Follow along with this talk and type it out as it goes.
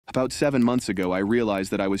About 7 months ago, I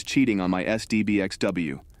realized that I was cheating on my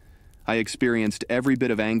SDBXW. I experienced every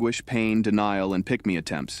bit of anguish, pain, denial, and pick-me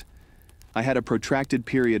attempts. I had a protracted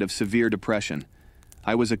period of severe depression.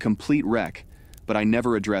 I was a complete wreck, but I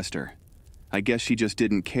never addressed her. I guess she just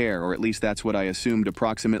didn't care, or at least that's what I assumed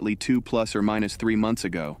approximately 2 plus or minus 3 months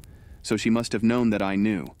ago. So she must have known that I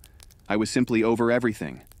knew. I was simply over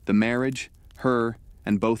everything, the marriage, her,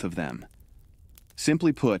 and both of them.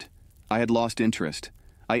 Simply put, I had lost interest.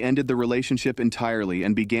 I ended the relationship entirely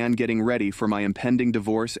and began getting ready for my impending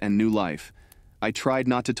divorce and new life. I tried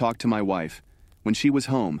not to talk to my wife. When she was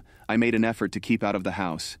home, I made an effort to keep out of the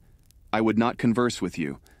house. I would not converse with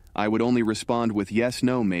you. I would only respond with yes,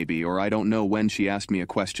 no, maybe, or I don't know when she asked me a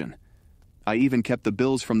question. I even kept the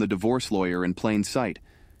bills from the divorce lawyer in plain sight.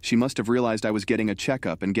 She must have realized I was getting a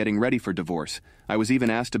checkup and getting ready for divorce. I was even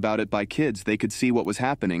asked about it by kids. They could see what was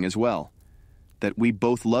happening as well. That "we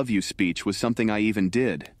both love you" speech was something I even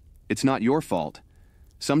did. It's not your fault.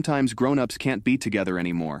 Sometimes grown-ups can't be together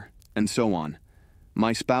anymore, and so on.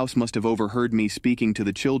 My spouse must have overheard me speaking to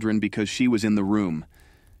the children because she was in the room.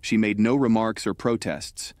 She made no remarks or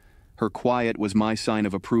protests. Her quiet was my sign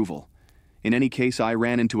of approval. In any case, I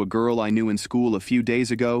ran into a girl I knew in school a few days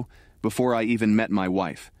ago, before I even met my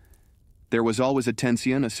wife. There was always a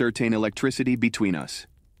tension, a certain electricity between us.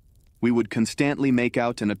 We would constantly make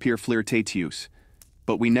out and appear flirtatious,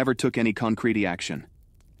 but we never took any concrete action.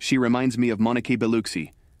 She reminds me of Monica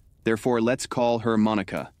Bellucci, therefore let's call her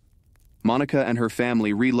Monica. Monica and her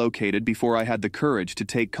family relocated before I had the courage to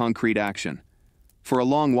take concrete action. For a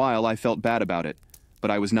long while I felt bad about it, but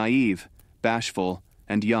I was naive, bashful,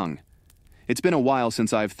 and young. It's been a while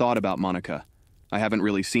since I've thought about Monica. I haven't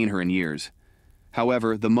really seen her in years.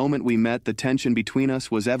 However, the moment we met, the tension between us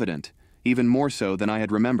was evident, even more so than I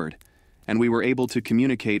had remembered, and we were able to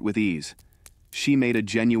communicate with ease. She made a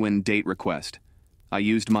genuine date request. I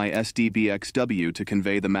used my SDBXW to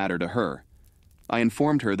convey the matter to her. I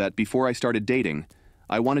informed her that before I started dating,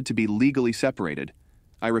 I wanted to be legally separated.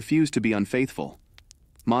 I refused to be unfaithful.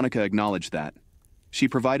 Monica acknowledged that. She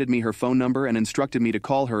provided me her phone number and instructed me to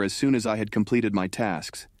call her as soon as I had completed my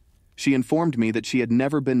tasks. She informed me that she had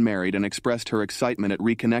never been married and expressed her excitement at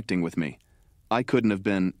reconnecting with me. I couldn't have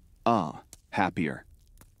been, happier.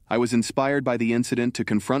 I was inspired by the incident to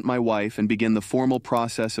confront my wife and begin the formal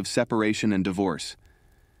process of separation and divorce.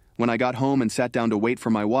 When I got home and sat down to wait for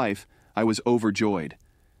my wife, I was overjoyed.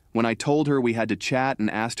 When I told her we had to chat and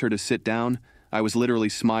asked her to sit down, I was literally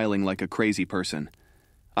smiling like a crazy person.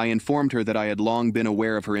 I informed her that I had long been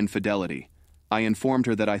aware of her infidelity. I informed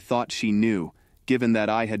her that I thought she knew, given that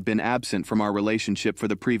I had been absent from our relationship for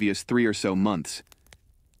the previous 3 or so months.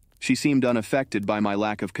 She seemed unaffected by my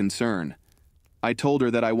lack of concern. I told her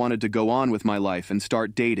that I wanted to go on with my life and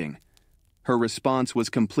start dating. Her response was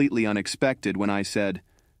completely unexpected when I said,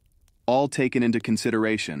 "All taken into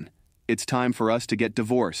consideration, it's time for us to get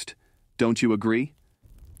divorced. Don't you agree?"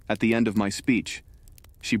 At the end of my speech,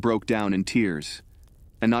 she broke down in tears.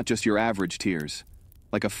 And not just your average tears,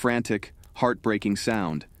 like a frantic, heartbreaking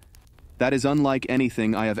sound. That is unlike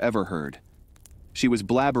anything I have ever heard. She was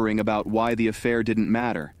blabbering about why the affair didn't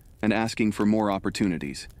matter and asking for more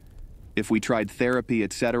opportunities. If we tried therapy,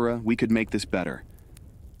 etc., we could make this better.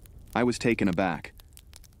 I was taken aback.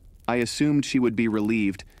 I assumed she would be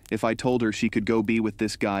relieved if I told her she could go be with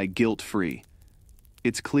this guy guilt-free.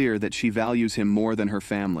 It's clear that she values him more than her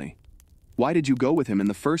family. Why did you go with him in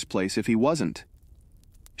the first place if he wasn't?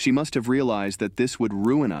 She must have realized that this would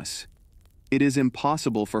ruin us. It is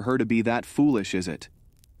impossible for her to be that foolish, is it?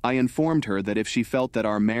 I informed her that if she felt that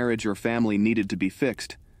our marriage or family needed to be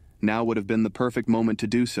fixed, now would have been the perfect moment to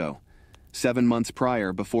do so. 7 months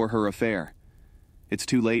prior, before her affair. It's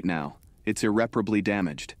too late now. It's irreparably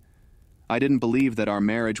damaged. I didn't believe that our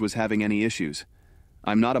marriage was having any issues.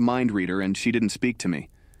 I'm not a mind reader and she didn't speak to me.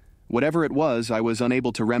 Whatever it was, I was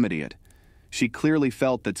unable to remedy it. She clearly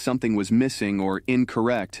felt that something was missing or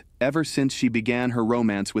incorrect ever since she began her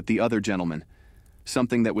romance with the other gentleman.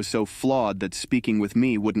 Something that was so flawed that speaking with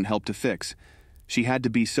me wouldn't help to fix. She had to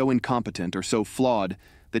be so incompetent or so flawed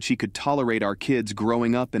that she could tolerate our kids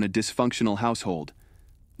growing up in a dysfunctional household.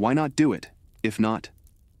 Why not do it, if not?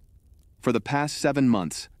 For the past 7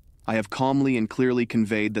 months, I have calmly and clearly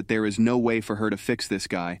conveyed that there is no way for her to fix this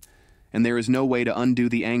guy, and there is no way to undo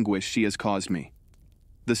the anguish she has caused me.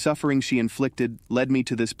 The suffering she inflicted led me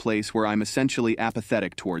to this place where I'm essentially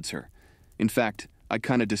apathetic towards her. In fact, I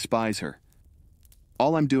kinda despise her.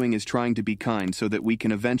 All I'm doing is trying to be kind so that we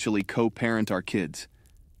can eventually co-parent our kids.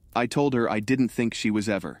 I told her I didn't think she was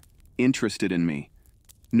ever interested in me.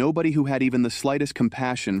 Nobody who had even the slightest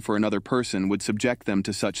compassion for another person would subject them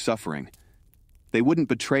to such suffering. They wouldn't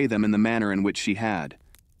betray them in the manner in which she had.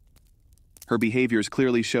 Her behaviors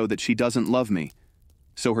clearly show that she doesn't love me,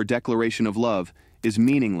 so her declaration of love is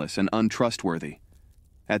meaningless and untrustworthy.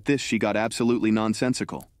 At this, she got absolutely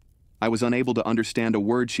nonsensical. I was unable to understand a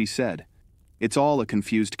word she said. It's all a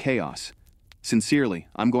confused chaos. Sincerely,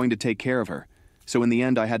 I'm going to take care of her, so in the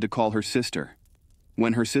end I had to call her sister.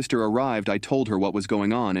 When her sister arrived, I told her what was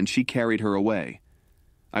going on and she carried her away.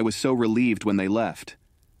 I was so relieved when they left.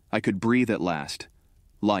 I could breathe at last.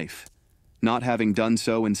 Life. Not having done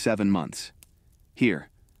so in 7 months. Here.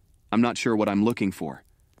 I'm not sure what I'm looking for.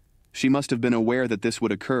 She must have been aware that this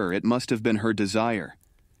would occur. It must have been her desire.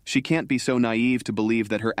 She can't be so naive to believe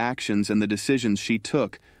that her actions and the decisions she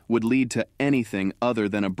took would lead to anything other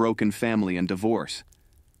than a broken family and divorce.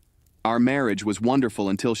 Our marriage was wonderful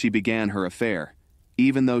until she began her affair,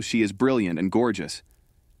 even though she is brilliant and gorgeous.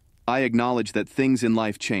 I acknowledge that things in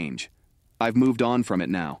life change. I've moved on from it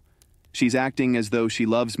now. She's acting as though she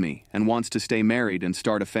loves me and wants to stay married and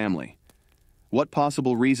start a family. What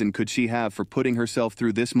possible reason could she have for putting herself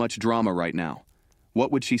through this much drama right now? What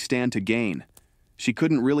would she stand to gain? She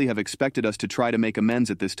couldn't really have expected us to try to make amends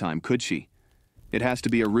at this time, could she? It has to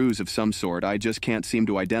be a ruse of some sort. I just can't seem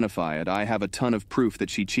to identify it. I have a ton of proof that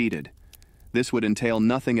she cheated. This would entail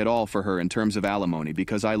nothing at all for her in terms of alimony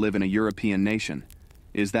because I live in a European nation.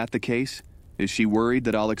 Is that the case? Is she worried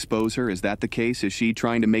that I'll expose her? Is that the case? Is she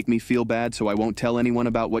trying to make me feel bad so I won't tell anyone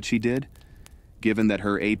about what she did? Given that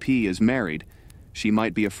her AP is married, she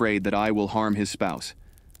might be afraid that I will harm his spouse.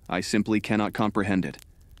 I simply cannot comprehend it.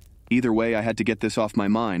 Either way, I had to get this off my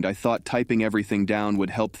mind. I thought typing everything down would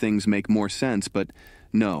help things make more sense, but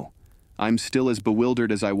no. I'm still as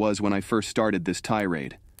bewildered as I was when I first started this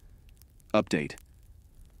tirade. Update.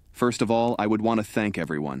 First of all, I would want to thank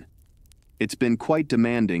everyone. It's been quite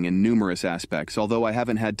demanding in numerous aspects. Although I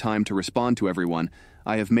haven't had time to respond to everyone,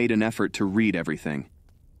 I have made an effort to read everything.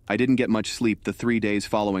 I didn't get much sleep the 3 days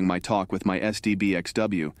following my talk with my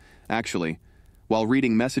SDBXW. Actually, while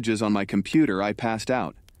reading messages on my computer, I passed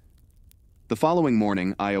out. The following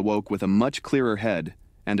morning, I awoke with a much clearer head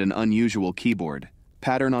and an unusual keyboard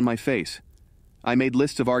pattern on my face. I made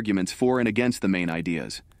lists of arguments for and against the main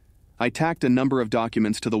ideas. I tacked a number of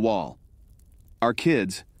documents to the wall. Our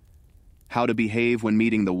kids, how to behave when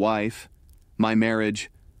meeting the wife, my marriage,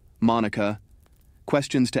 Monica,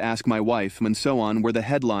 questions to ask my wife, and so on were the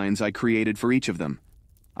headlines I created for each of them.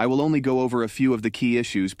 I will only go over a few of the key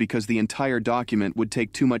issues because the entire document would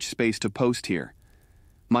take too much space to post here.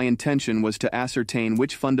 My intention was to ascertain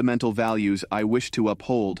which fundamental values I wish to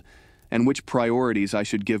uphold and which priorities I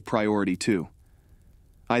should give priority to.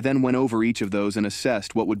 I then went over each of those and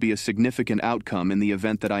assessed what would be a significant outcome in the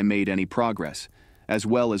event that I made any progress, as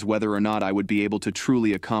well as whether or not I would be able to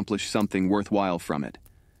truly accomplish something worthwhile from it.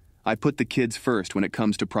 I put the kids first when it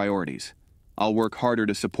comes to priorities. I'll work harder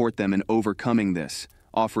to support them in overcoming this,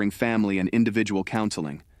 offering family and individual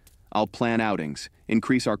counseling. I'll plan outings,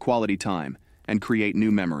 increase our quality time, and create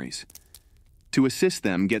new memories. To assist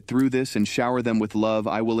them get through this and shower them with love,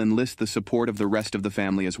 I will enlist the support of the rest of the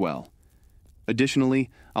family as well.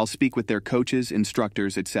 Additionally, I'll speak with their coaches,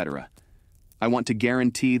 instructors, etc. I want to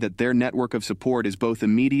guarantee that their network of support is both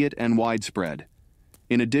immediate and widespread.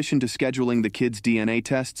 In addition to scheduling the kids' DNA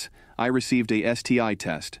tests, I received a STI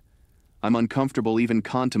test. I'm uncomfortable even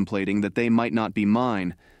contemplating that they might not be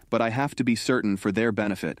mine, but I have to be certain for their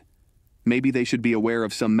benefit. Maybe they should be aware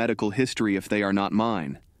of some medical history if they are not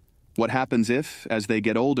mine. What happens if, as they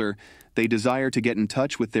get older, they desire to get in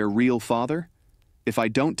touch with their real father? If I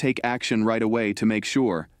don't take action right away to make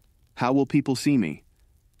sure, how will people see me?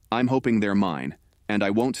 I'm hoping they're mine, and I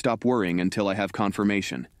won't stop worrying until I have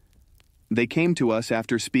confirmation. They came to us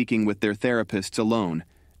after speaking with their therapists alone,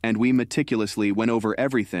 and we meticulously went over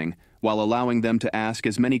everything while allowing them to ask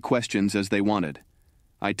as many questions as they wanted.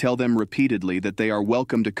 I tell them repeatedly that they are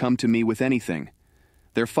welcome to come to me with anything.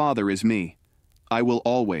 Their father is me. I will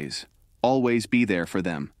always, always be there for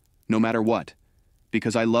them, no matter what,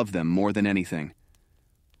 because I love them more than anything.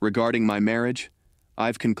 Regarding my marriage,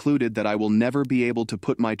 I've concluded that I will never be able to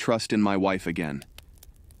put my trust in my wife again.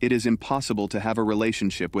 It is impossible to have a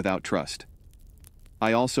relationship without trust.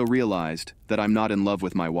 I also realized that I'm not in love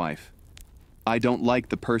with my wife. I don't like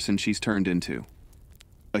the person she's turned into.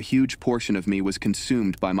 A huge portion of me was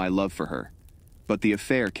consumed by my love for her, but the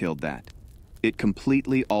affair killed that. It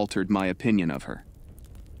completely altered my opinion of her.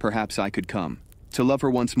 Perhaps I could come to love her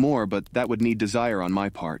once more, but that would need desire on my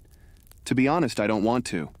part. To be honest, I don't want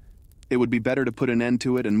to. It would be better to put an end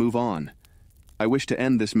to it and move on. I wish to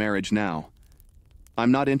end this marriage now.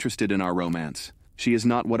 I'm not interested in our romance. She is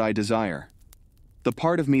not what I desire. The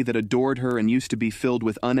part of me that adored her and used to be filled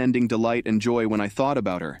with unending delight and joy when I thought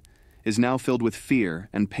about her is now filled with fear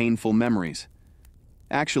and painful memories.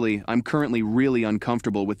 Actually, I'm currently really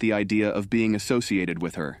uncomfortable with the idea of being associated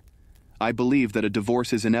with her. I believe that a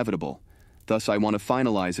divorce is inevitable, thus I want to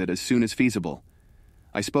finalize it as soon as feasible.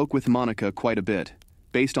 I spoke with Monica quite a bit.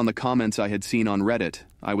 Based on the comments I had seen on Reddit,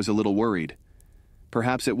 I was a little worried.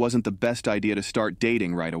 Perhaps it wasn't the best idea to start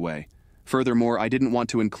dating right away. Furthermore, I didn't want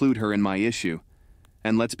to include her in my issue.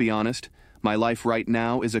 And let's be honest, my life right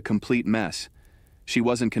now is a complete mess. She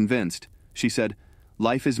wasn't convinced. She said,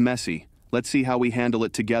 "Life is messy. Let's see how we handle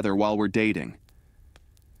it together while we're dating."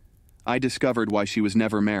 I discovered why she was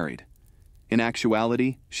never married. In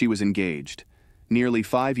actuality, she was engaged. Nearly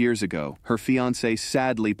 5 years ago, her fiancé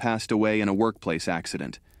sadly passed away in a workplace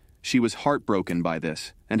accident. She was heartbroken by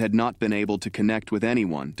this and had not been able to connect with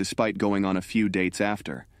anyone despite going on a few dates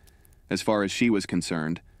after. As far as she was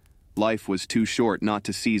concerned, life was too short not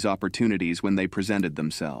to seize opportunities when they presented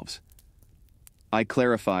themselves. I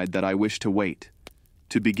clarified that I wish to wait,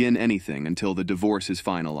 to begin anything until the divorce is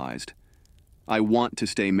finalized. I want to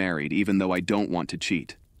stay married even though I don't want to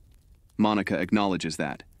cheat. Monica acknowledges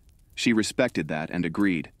that. She respected that and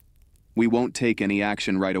agreed. We won't take any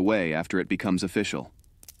action right away after it becomes official.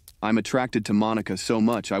 I'm attracted to Monica so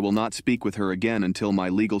much I will not speak with her again until my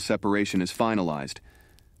legal separation is finalized,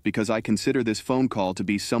 because I consider this phone call to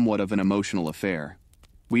be somewhat of an emotional affair.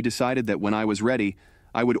 We decided that when I was ready,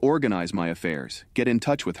 I would organize my affairs, get in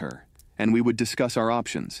touch with her, and we would discuss our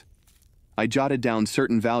options. I jotted down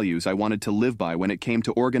certain values I wanted to live by when it came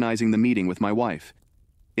to organizing the meeting with my wife.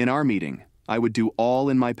 In our meeting, I would do all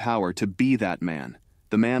in my power to be that man,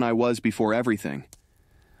 the man I was before everything.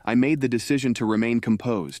 I made the decision to remain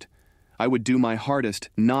composed. I would do my hardest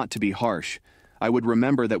not to be harsh. I would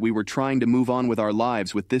remember that we were trying to move on with our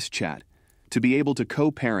lives with this chat. To be able to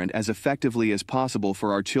co-parent as effectively as possible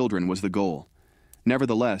for our children was the goal.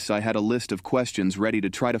 Nevertheless, I had a list of questions ready to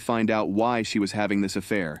try to find out why she was having this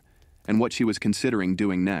affair and what she was considering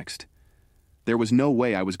doing next. There was no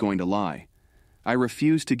way I was going to lie. I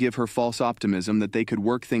refused to give her false optimism that they could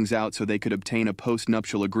work things out so they could obtain a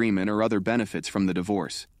post-nuptial agreement or other benefits from the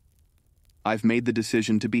divorce. I've made the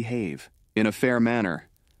decision to behave in a fair manner.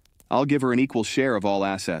 I'll give her an equal share of all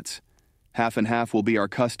assets. Half and half will be our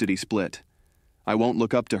custody split. I won't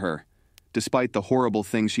look up to her, despite the horrible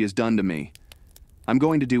things she has done to me. I'm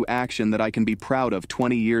going to do action that I can be proud of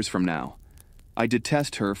 20 years from now. I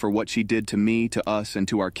detest her for what she did to me, to us, and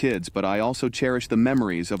to our kids, but I also cherish the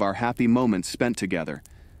memories of our happy moments spent together,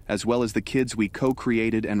 as well as the kids we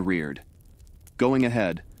co-created and reared. Going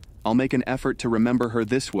ahead, I'll make an effort to remember her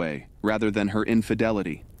this way, rather than her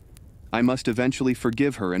infidelity. I must eventually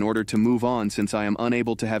forgive her in order to move on since I am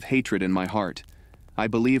unable to have hatred in my heart. I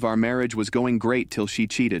believe our marriage was going great till she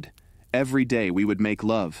cheated. Every day we would make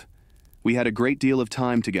love. We had a great deal of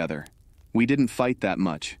time together. We didn't fight that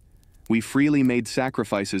much. We freely made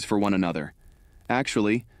sacrifices for one another.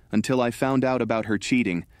 Actually, until I found out about her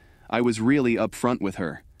cheating, I was really upfront with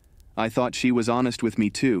her. I thought she was honest with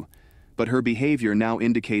me too, but her behavior now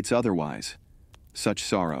indicates otherwise. Such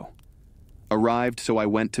sorrow. Arrived, so I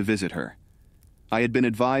went to visit her. I had been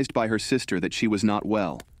advised by her sister that she was not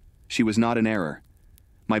well. She was not in error.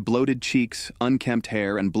 My bloated cheeks, unkempt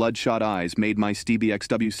hair, and bloodshot eyes made my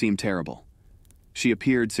STBXW seem terrible. She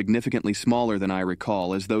appeared significantly smaller than I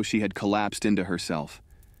recall, as though she had collapsed into herself.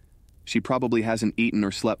 She probably hasn't eaten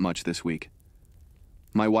or slept much this week.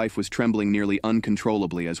 My wife was trembling nearly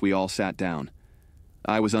uncontrollably as we all sat down.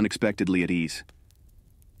 I was unexpectedly at ease.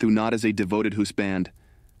 Though not as a devoted husband,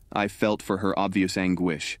 I felt for her obvious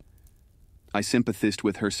anguish. I sympathized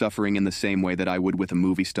with her suffering in the same way that I would with a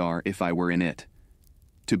movie star if I were in it.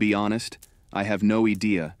 To be honest, I have no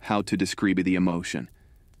idea how to describe the emotion.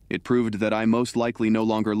 It proved that I most likely no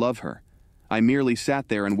longer love her. I merely sat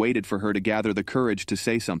there and waited for her to gather the courage to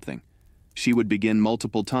say something. She would begin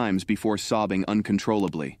multiple times before sobbing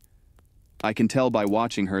uncontrollably. I can tell by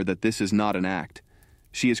watching her that this is not an act.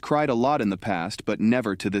 She has cried a lot in the past, but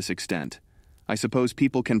never to this extent. I suppose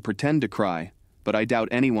people can pretend to cry, but I doubt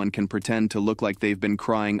anyone can pretend to look like they've been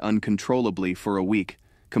crying uncontrollably for a week,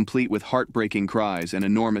 complete with heartbreaking cries and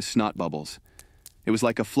enormous snot bubbles. It was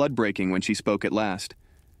like a flood breaking when she spoke at last.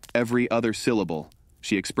 Every other syllable,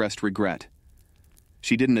 she expressed regret.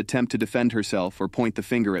 She didn't attempt to defend herself or point the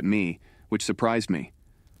finger at me, which surprised me.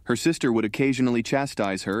 Her sister would occasionally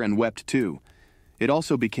chastise her and wept too. It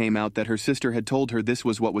also became out that her sister had told her this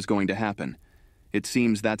was what was going to happen. It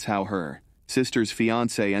seems that's how her sister's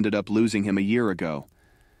fiancé ended up losing him a year ago.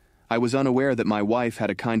 I was unaware that my wife had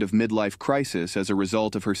a kind of midlife crisis as a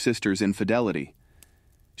result of her sister's infidelity.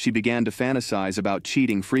 She began to fantasize about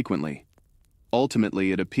cheating frequently.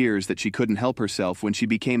 Ultimately, it appears that she couldn't help herself when she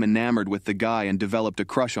became enamored with the guy and developed a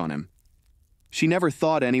crush on him. She never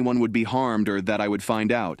thought anyone would be harmed or that I would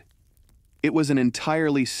find out. It was an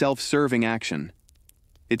entirely self-serving action.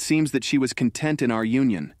 It seems that she was content in our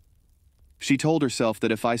union. She told herself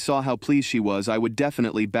that if I saw how pleased she was, I would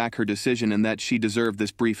definitely back her decision and that she deserved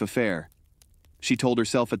this brief affair. She told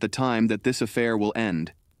herself at the time that this affair will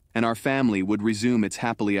end, and our family would resume its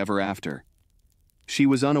happily ever after. She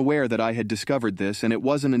was unaware that I had discovered this, and it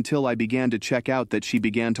wasn't until I began to check out that she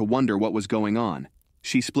began to wonder what was going on.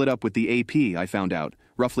 She split up with the AP, I found out,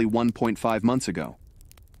 roughly 1.5 months ago.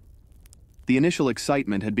 The initial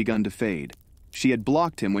excitement had begun to fade. She had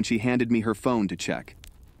blocked him when she handed me her phone to check.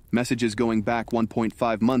 Messages going back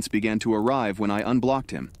 1.5 months began to arrive when I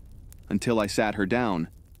unblocked him. Until I sat her down,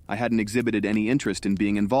 I hadn't exhibited any interest in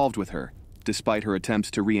being involved with her, despite her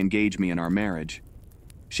attempts to re-engage me in our marriage.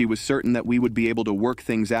 She was certain that we would be able to work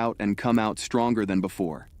things out and come out stronger than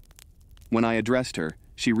before. When I addressed her,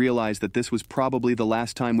 she realized that this was probably the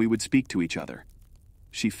last time we would speak to each other.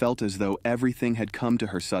 She felt as though everything had come to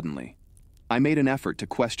her suddenly. I made an effort to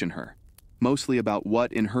question her, mostly about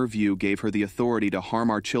what, in her view, gave her the authority to harm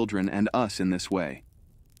our children and us in this way.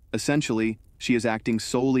 Essentially, she is acting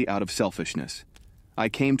solely out of selfishness. I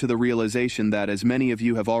came to the realization that, as many of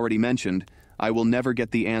you have already mentioned, I will never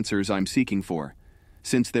get the answers I'm seeking for.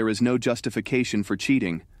 Since there is no justification for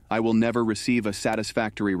cheating, I will never receive a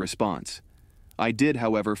satisfactory response. I did,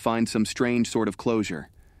 however, find some strange sort of closure.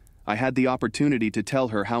 I had the opportunity to tell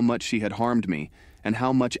her how much she had harmed me and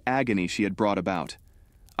how much agony she had brought about.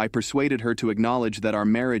 I persuaded her to acknowledge that our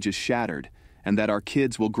marriage is shattered and that our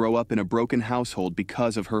kids will grow up in a broken household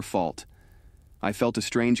because of her fault. I felt a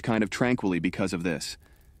strange kind of tranquility because of this.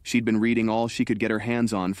 She'd been reading all she could get her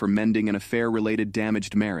hands on for mending an affair-related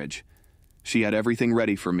damaged marriage. She had everything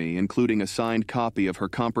ready for me, including a signed copy of her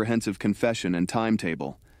comprehensive confession and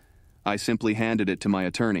timetable. I simply handed it to my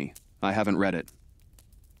attorney. I haven't read it.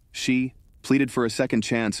 She pleaded for a second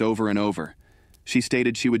chance over and over. She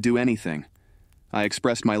stated she would do anything. I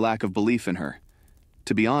expressed my lack of belief in her.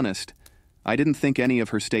 To be honest, I didn't think any of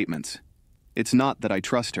her statements. It's not that I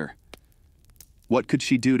trust her. What could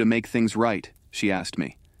she do to make things right? She asked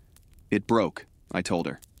me. It broke, I told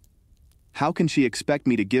her. How can she expect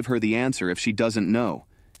me to give her the answer if she doesn't know?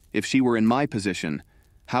 If she were in my position,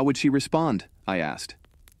 how would she respond? I asked.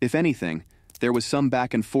 If anything, there was some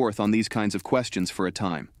back and forth on these kinds of questions for a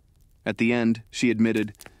time. At the end, she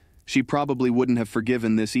admitted, she probably wouldn't have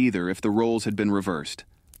forgiven this either if the roles had been reversed.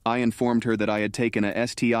 I informed her that I had taken a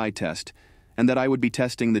STI test and that I would be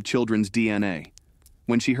testing the children's DNA.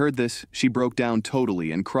 When she heard this, she broke down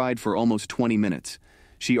totally and cried for almost 20 minutes.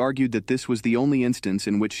 She argued that this was the only instance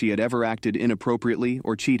in which she had ever acted inappropriately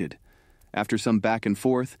or cheated. After some back and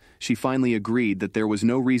forth, she finally agreed that there was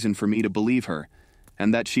no reason for me to believe her,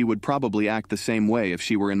 and that she would probably act the same way if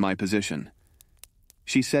she were in my position.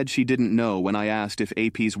 She said she didn't know when I asked if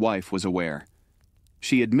AP's wife was aware.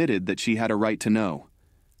 She admitted that she had a right to know.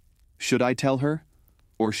 Should I tell her?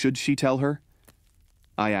 Or should she tell her?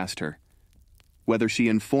 I asked her. Whether she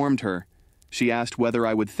informed her, she asked whether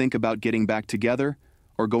I would think about getting back together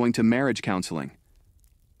or going to marriage counseling.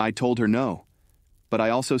 I told her no, but I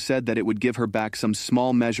also said that it would give her back some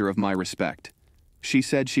small measure of my respect. She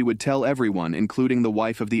said she would tell everyone, including the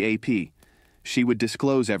wife of the AP. She would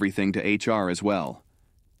disclose everything to HR as well.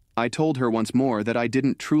 I told her once more that I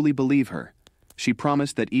didn't truly believe her. She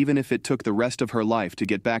promised that even if it took the rest of her life to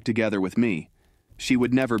get back together with me, she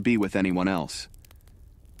would never be with anyone else.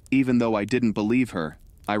 Even though I didn't believe her,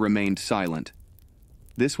 I remained silent.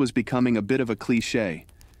 This was becoming a bit of a cliché.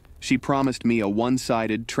 She promised me a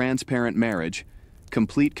one-sided, transparent marriage,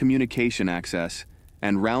 complete communication access,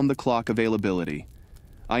 and round-the-clock availability.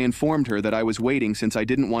 I informed her that I was waiting since I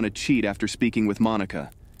didn't want to cheat after speaking with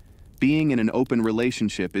Monica. Being in an open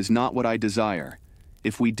relationship is not what I desire.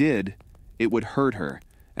 If we did, it would hurt her,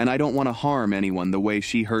 and I don't want to harm anyone the way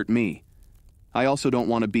she hurt me. I also don't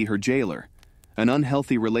want to be her jailer. An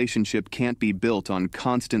unhealthy relationship can't be built on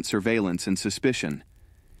constant surveillance and suspicion.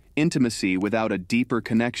 Intimacy without a deeper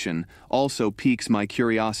connection also piques my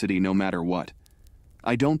curiosity no matter what.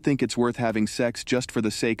 I don't think it's worth having sex just for the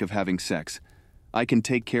sake of having sex. I can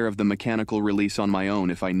take care of the mechanical release on my own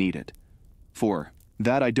if I need it. 4.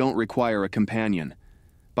 That I don't require a companion.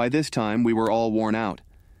 By this time, we were all worn out.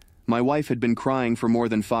 My wife had been crying for more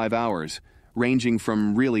than 5 hours, ranging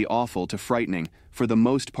from really awful to frightening for the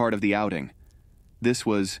most part of the outing. This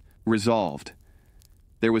was resolved.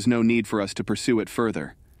 There was no need for us to pursue it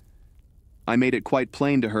further. I made it quite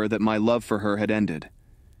plain to her that my love for her had ended.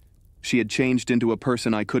 She had changed into a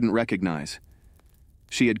person I couldn't recognize.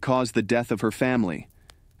 She had caused the death of her family,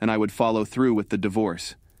 and I would follow through with the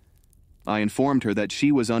divorce. I informed her that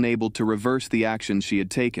she was unable to reverse the actions she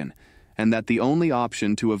had taken, and that the only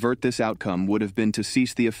option to avert this outcome would have been to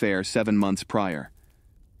cease the affair 7 months prior.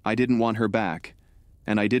 I didn't want her back,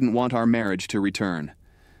 and I didn't want our marriage to return.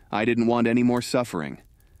 I didn't want any more suffering.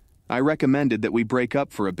 I recommended that we break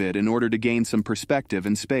up for a bit in order to gain some perspective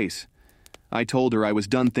and space. I told her I was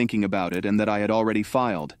done thinking about it and that I had already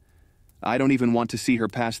filed. I don't even want to see her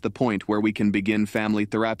past the point where we can begin family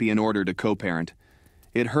therapy in order to co-parent.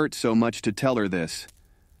 It hurt so much to tell her this.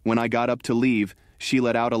 When I got up to leave, she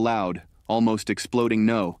let out a loud, almost exploding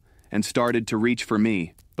no, and started to reach for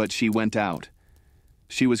me, but she went out.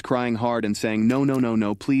 She was crying hard and saying, "No, no, no,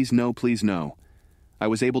 no, please no, please no." I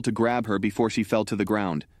was able to grab her before she fell to the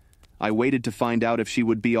ground. I waited to find out if she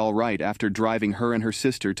would be all right after driving her and her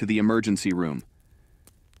sister to the emergency room.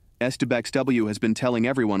 SWXW has been telling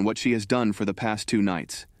everyone what she has done for the past 2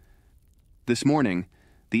 nights. This morning,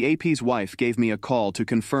 the AP's wife gave me a call to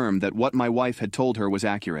confirm that what my wife had told her was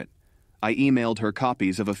accurate. I emailed her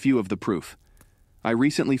copies of a few of the proof. I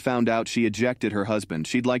recently found out she ejected her husband.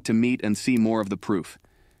 She'd like to meet and see more of the proof.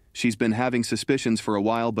 She's been having suspicions for a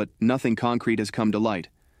while, but nothing concrete has come to light.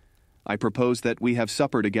 I proposed that we have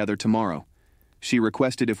supper together tomorrow. She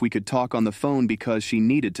requested if we could talk on the phone because she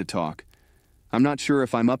needed to talk. I'm not sure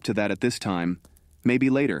if I'm up to that at this time. Maybe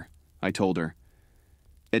later, I told her.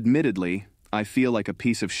 Admittedly, I feel like a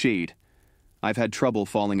piece of shit. I've had trouble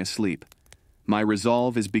falling asleep. My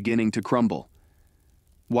resolve is beginning to crumble.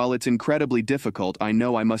 While it's incredibly difficult, I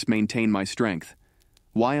know I must maintain my strength.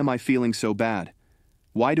 Why am I feeling so bad?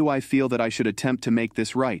 Why do I feel that I should attempt to make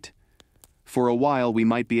this right? For a while we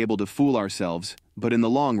might be able to fool ourselves, but in the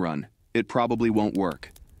long run, it probably won't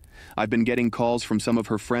work. I've been getting calls from some of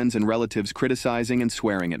her friends and relatives criticizing and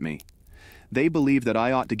swearing at me. They believe that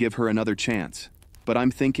I ought to give her another chance, but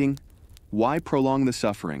I'm thinking, why prolong the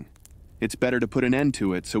suffering? It's better to put an end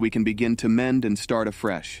to it so we can begin to mend and start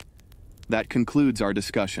afresh. That concludes our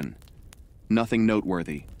discussion. Nothing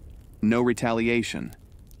noteworthy. No retaliation.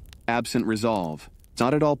 Absent resolve.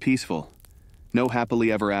 Not at all peaceful. No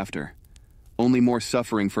happily ever after. Only more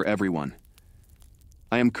suffering for everyone.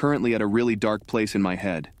 I am currently at a really dark place in my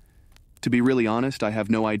head. To be really honest, I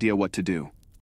have no idea what to do.